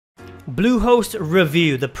Bluehost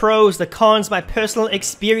review, the pros, the cons, my personal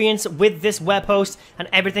experience with this web host, and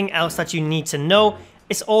everything else that you need to know.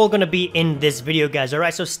 It's all going to be in this video, guys,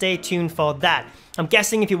 alright? So stay tuned for that. I'm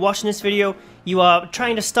guessing if you're watching this video, you are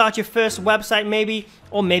trying to start your first website maybe,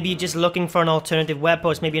 or maybe you're just looking for an alternative web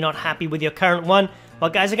host. Maybe you're not happy with your current one. Well,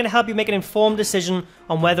 guys, I'm going to help you make an informed decision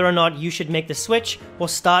on whether or not you should make the switch or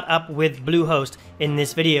start up with Bluehost in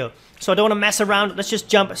this video. So I don't want to mess around. Let's just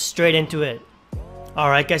jump straight into it.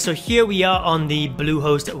 Alright guys, so here we are on the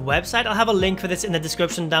Bluehost website. I'll have a link for this in the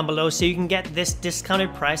description down below so you can get this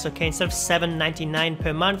discounted price, okay? Instead of $7.99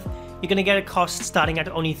 per month, you're going to get a cost starting at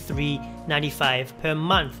only $3.95 per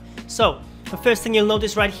month. So, the first thing you'll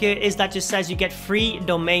notice right here is that just says you get free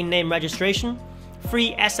domain name registration,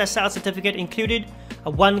 free SSL certificate included, a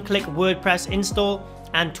one-click WordPress install,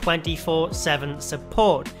 and 24/7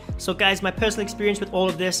 support. So guys, my personal experience with all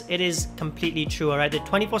of this, it is completely true, alright? The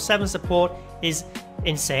 24/7 support is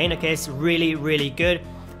insane, okay? It's really, really good.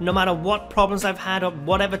 No matter what problems I've had or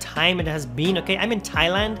whatever time it has been, okay? I'm in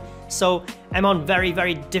Thailand, so I'm on very,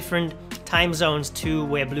 very different time zones to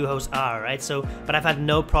where Bluehost are, right? So, but I've had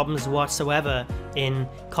no problems whatsoever in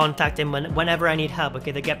contacting whenever I need help,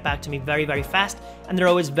 okay? They get back to me very, very fast, and they're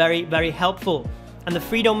always very, very helpful. And the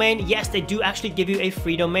free domain, yes, they do actually give you a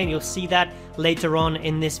free domain. You'll see that later on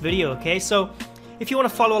in this video, okay? So if you want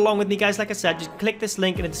to follow along with me, guys, like I said, just click this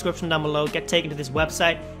link in the description down below, get taken to this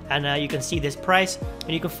website, and you can see this price,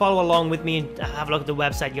 and you can follow along with me and have a look at the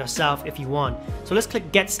website yourself if you want. So let's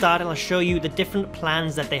click Get Started, and I'll show you the different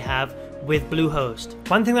plans that they have with Bluehost.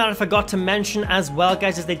 One thing that I forgot to mention as well,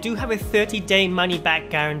 guys, is they do have a 30-day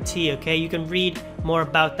money-back guarantee, okay? You can read more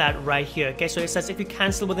about that right here, okay? So it says if you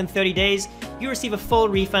cancel within 30 days, you receive a full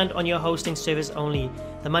refund on your hosting service only.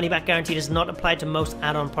 The money-back guarantee does not apply to most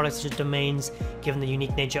add-on products such as domains, given the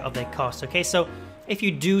unique nature of their costs, okay? So if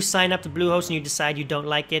you do sign up to Bluehost and you decide you don't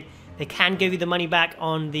like it, they can give you the money back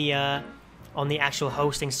on the actual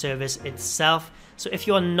hosting service itself. So if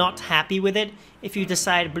you're not happy with it, if you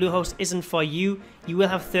decide Bluehost isn't for you, you will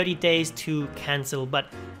have 30 days to cancel. But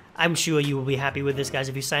I'm sure you will be happy with this, guys.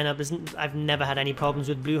 If you sign up, I've never had any problems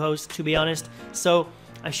with Bluehost, to be honest. So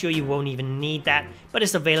I'm sure you won't even need that, but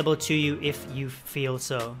it's available to you if you feel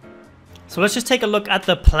so. So let's just take a look at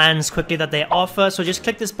the plans quickly that they offer. So just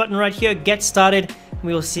click this button right here, Get Started.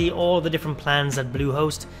 We will see all the different plans that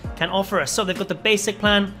Bluehost can offer us. So they've got the basic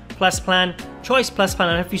plan, plus plan, choice plus plan,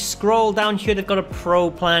 and if you scroll down here, they've got a pro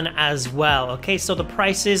plan as well. Okay, so the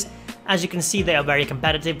prices, as you can see, they are very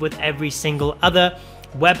competitive with every single other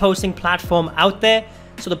web hosting platform out there.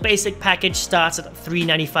 So the basic package starts at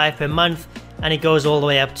 $3.95 per month, and it goes all the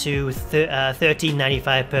way up to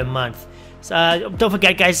 $13.95 per month. So don't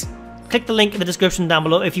forget, guys, click the link in the description down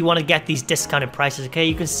below if you want to get these discounted prices, okay?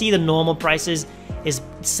 You can see the normal prices is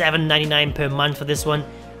 $7.99 per month for this one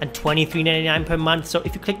and $23.99 per month. So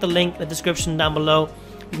if you click the link in the description down below,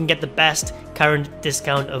 you can get the best current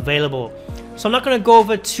discount available. So I'm not going to go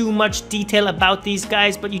over too much detail about these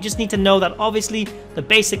guys, but you just need to know that obviously the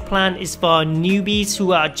basic plan is for newbies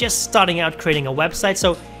who are just starting out creating a website.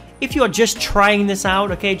 So if you are just trying this out,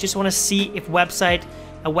 okay, just want to see if a website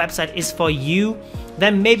is for you,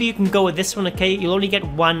 then maybe you can go with this one, okay? You'll only get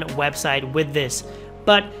one website with this.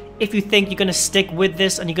 But if you think you're going to stick with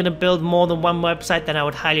this and you're going to build more than one website, then I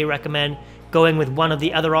would highly recommend going with one of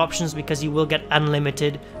the other options because you will get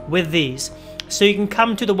unlimited with these. So you can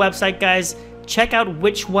come to the website, guys, check out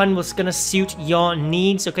which one was going to suit your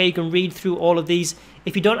needs, okay? You can read through all of these.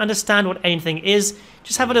 If you don't understand what anything is,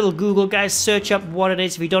 just have a little Google, guys, search up what it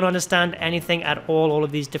is. If you don't understand anything at all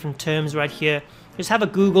of these different terms right here, just have a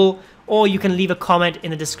Google, or you can leave a comment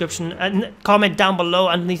in the description, comment down below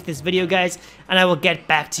underneath this video, guys, and I will get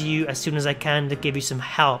back to you as soon as I can to give you some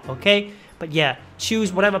help, okay? But yeah,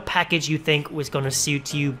 choose whatever package you think was going to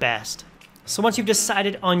suit you best. So once you've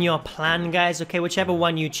decided on your plan, guys, okay, whichever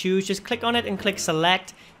one you choose, just click on it and click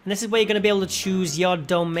select. And this is where you're going to be able to choose your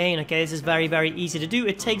domain, okay? This is very, very easy to do.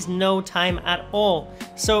 It takes no time at all.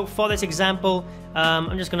 So for this example,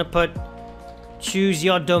 I'm just going to put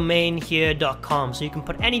chooseyourdomainhere.com. So you can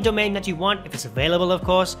put any domain that you want, if it's available, of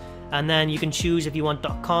course. And then you can choose if you want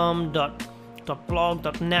 .com,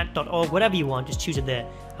 .blog, .net, .org, whatever you want, just choose it there.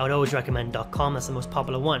 I would always recommend .com, that's the most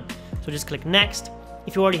popular one. So just click next.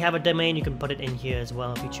 If you already have a domain, you can put it in here as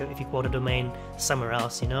well if you quote a domain somewhere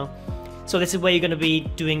else, you know. So this is where you're going to be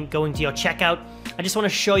going to your checkout. I just want to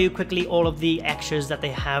show you quickly all of the extras that they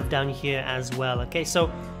have down here as well, okay?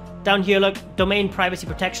 So down here, look, domain privacy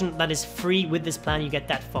protection, that is free with this plan. You get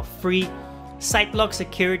that for free. Site lock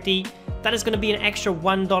security, that is going to be an extra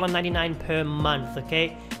 $1.99 per month,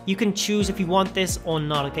 okay? You can choose if you want this or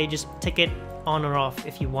not, okay? Just tick it on or off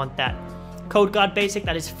if you want that. Code Guard Basic,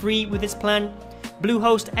 that is free with this plan.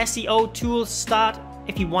 Bluehost SEO Tools Start,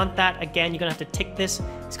 if you want that, again, you're gonna have to tick this.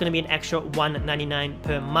 It's gonna be an extra $1.99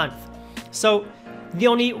 per month. So the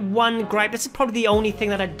only one gripe, this is probably the only thing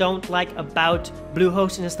that I don't like about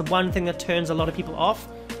Bluehost, and it's the one thing that turns a lot of people off.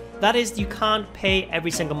 That is, you can't pay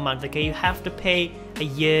every single month, okay? You have to pay a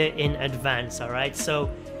year in advance, all right?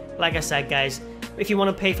 So, like I said, guys, if you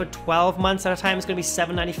want to pay for 12 months at a time, it's going to be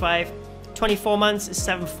 $7.95. 24 months is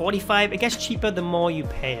 $7.45. It gets cheaper the more you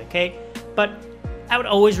pay, okay? But I would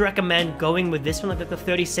always recommend going with this one, like the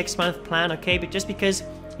 36-month plan, okay? But just because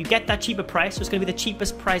you get that cheaper price, so it's going to be the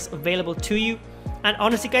cheapest price available to you. And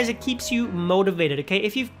honestly, guys, it keeps you motivated, okay?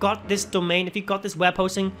 If you've got this domain, if you've got this web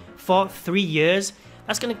hosting for 3 years,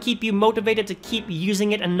 that's going to keep you motivated to keep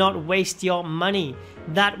using it and not waste your money.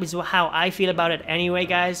 That is how I feel about it anyway,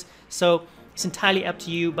 guys. So it's entirely up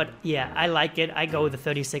to you, but yeah, I like it. I go with the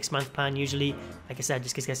 36-month plan usually. Like I said,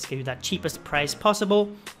 just to give you that cheapest price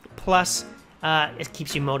possible. Plus, it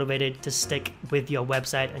keeps you motivated to stick with your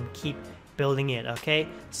website and keep building it, okay?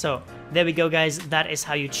 So there we go, guys. That is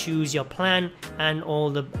how you choose your plan and all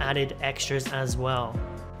the added extras as well.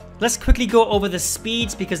 Let's quickly go over the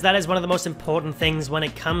speeds, because that is one of the most important things when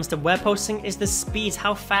it comes to web hosting, is the speeds.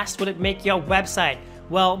 How fast will it make your website?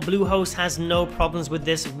 Well, Bluehost has no problems with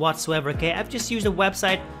this whatsoever, okay? I've just used a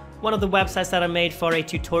website, one of the websites that I made for a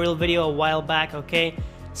tutorial video a while back, okay?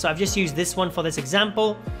 So I've just used this one for this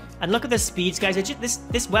example. And look at the speeds, guys.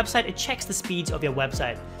 This website, it checks the speeds of your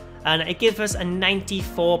website. And it gives us a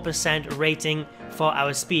 94% rating for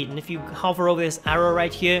our speed. And if you hover over this arrow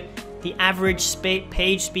right here, the average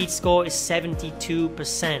page speed score is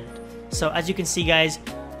 72%. So as you can see, guys,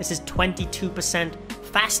 this is 22%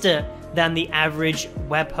 faster than the average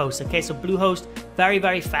web host. Okay, so Bluehost, very,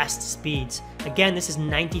 very fast speeds. Again, this is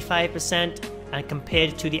 95%, and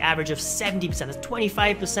compared to the average of 70%, that's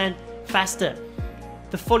 25% faster.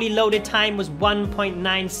 The fully loaded time was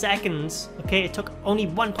 1.9 seconds. Okay, it took only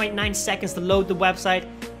 1.9 seconds to load the website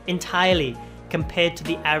entirely, compared to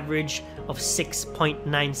the average of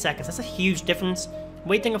 6.9 seconds. That's a huge difference.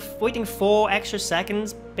 Waiting 4 extra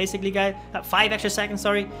seconds, basically, guys, 5 extra seconds,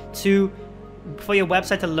 sorry, for your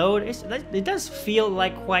website to load. It does feel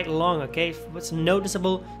like quite long, okay? It's a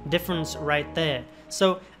noticeable difference right there.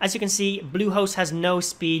 So as you can see, Bluehost has no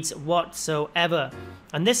speeds whatsoever.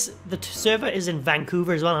 And the server is in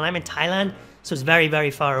Vancouver as well, and I'm in Thailand, so it's very,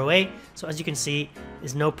 very far away. So as you can see,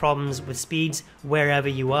 there's no problems with speeds wherever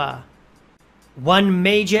you are. One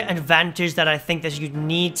major advantage that I think that you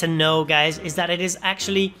need to know, guys, is that it is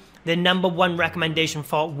actually the #1 recommendation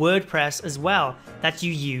for WordPress as well, that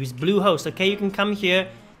you use Bluehost. Okay, you can come here.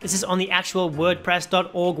 This is on the actual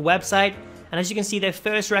WordPress.org website, and as you can see, their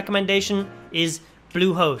first recommendation is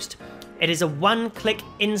Bluehost. It is a one-click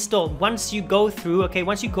install. Once you go through, okay,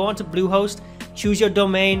 once you go onto Bluehost, choose your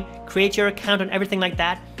domain, create your account and everything like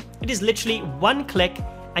that, it is literally one click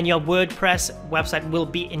and your WordPress website will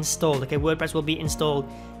be installed. Okay, WordPress will be installed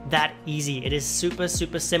that easy. It is super,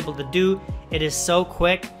 super simple to do. It is so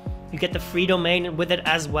quick. You get the free domain with it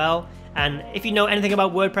as well. And if you know anything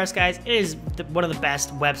about WordPress, guys, it is one of the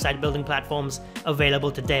best website building platforms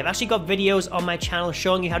available today. I've actually got videos on my channel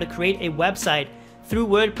showing you how to create a website through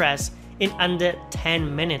WordPress in under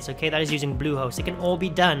 10 minutes. Okay, that is using Bluehost. It can all be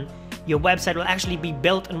done. Your website will actually be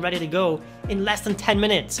built and ready to go in less than 10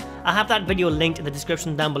 minutes. I'll have that video linked in the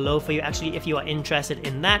description down below for you, actually, if you are interested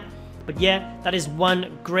in that. But yeah, that is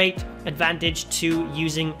one great advantage to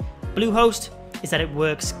using Bluehost, is that it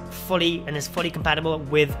works fully and is fully compatible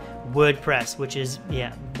with WordPress, which is,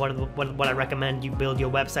 yeah, what I recommend you build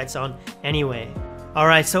your websites on anyway.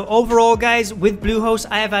 Alright, so overall, guys, with Bluehost,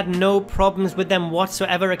 I have had no problems with them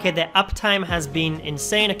whatsoever. Okay, their uptime has been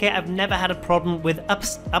insane. Okay, I've never had a problem with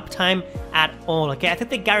uptime at all. Okay, I think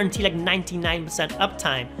they guarantee like 99%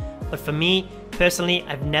 uptime, but for me personally,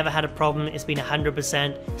 I've never had a problem. It's been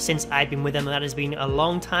 100% since I've been with them, and that has been a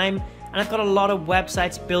long time. And I've got a lot of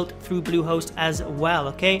websites built through Bluehost as well.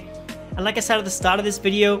 Okay, and like I said at the start of this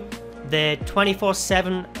video, their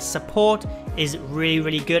 24/7 support is really,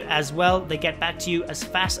 really good as well. They get back to you as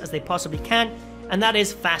fast as they possibly can, and that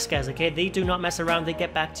is fast, guys. Okay, they do not mess around. They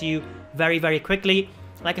get back to you very, very quickly.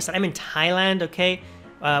 Like I said, I'm in Thailand, okay,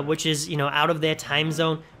 which is, you know, out of their time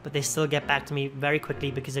zone, but they still get back to me very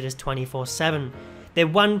quickly because it is 24/7. Their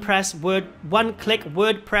one-click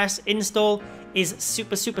WordPress install is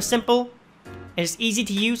super, super simple. It's easy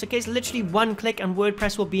to use. Okay, it's literally one click and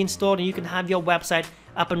WordPress will be installed, and you can have your website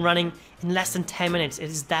up and running in less than 10 minutes. It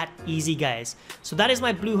is that easy, guys. So that is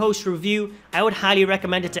my Bluehost review. I would highly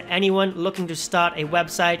recommend it to anyone looking to start a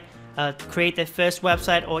website, create their first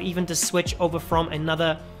website, or even to switch over from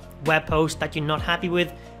another web host that you're not happy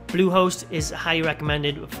with. Bluehost is highly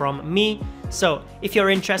recommended from me. So if you're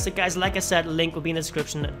interested, guys, like I said, link will be in the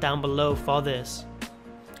description down below for this.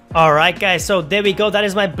 Alright guys, so there we go. That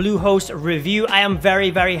is my Bluehost review. I am very,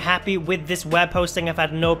 very happy with this web hosting. I've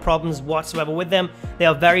had no problems whatsoever with them. They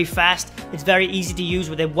are very fast. It's very easy to use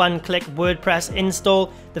with a one-click WordPress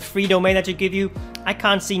install. The free domain that you give you, I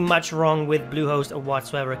can't see much wrong with Bluehost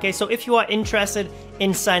whatsoever. Okay, so if you are interested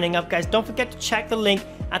in signing up, guys, don't forget to check the link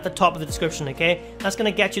at the top of the description, okay? That's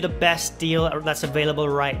gonna get you the best deal that's available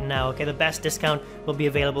right now, okay? The best discount will be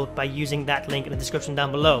available by using that link in the description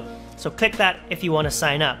down below. So click that if you want to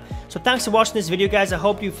sign up. So thanks for watching this video, guys. I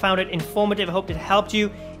hope you found it informative. I hope it helped you.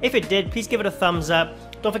 If it did, please give it a thumbs up.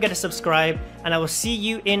 Don't forget to subscribe, and I will see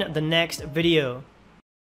you in the next video.